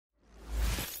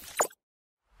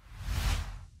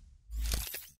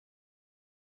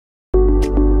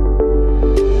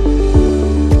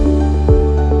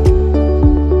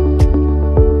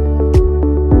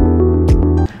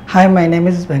Hi, my name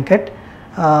is Venkat.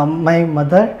 My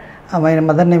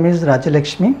mother name is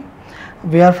Rajalakshmi.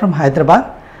 We are from Hyderabad.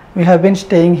 We have been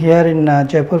staying here in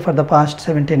Jaipur for the past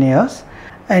 17 years.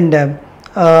 And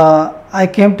I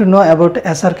came to know about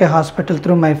SRK Hospital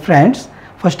through my friends.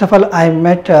 First of all, I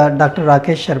met Dr.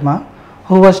 Rakesh Sharma,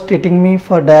 who was treating me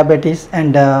for diabetes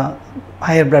and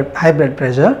high blood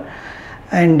pressure.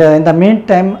 And in the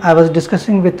meantime, I was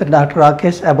discussing with Dr.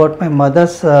 Rakesh about my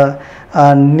mother's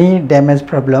knee damage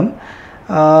problem.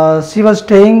 She was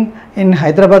staying in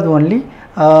Hyderabad only.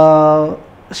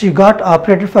 She got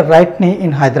operated for right knee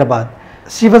in Hyderabad.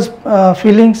 She was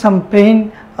feeling some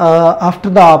pain after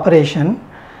the operation,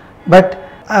 but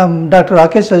Dr.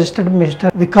 Rakesh suggested Mr.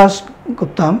 Vikas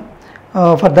Gupta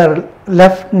for the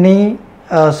left knee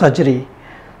surgery.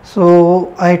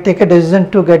 So I take a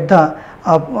decision to get the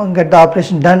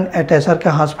operation done at SRK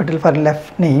Hospital for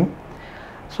left knee.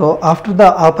 So after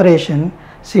the operation,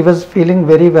 she was feeling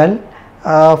very well.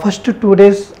 First 2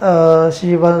 days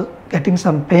she was getting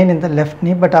some pain in the left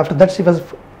knee, but after that she was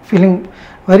feeling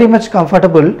very much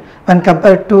comfortable when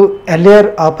compared to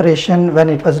earlier operation when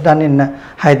it was done in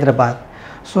Hyderabad.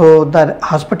 So the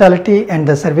hospitality and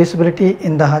the serviceability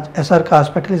in the SRK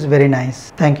Hospital is very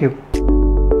nice. Thank you.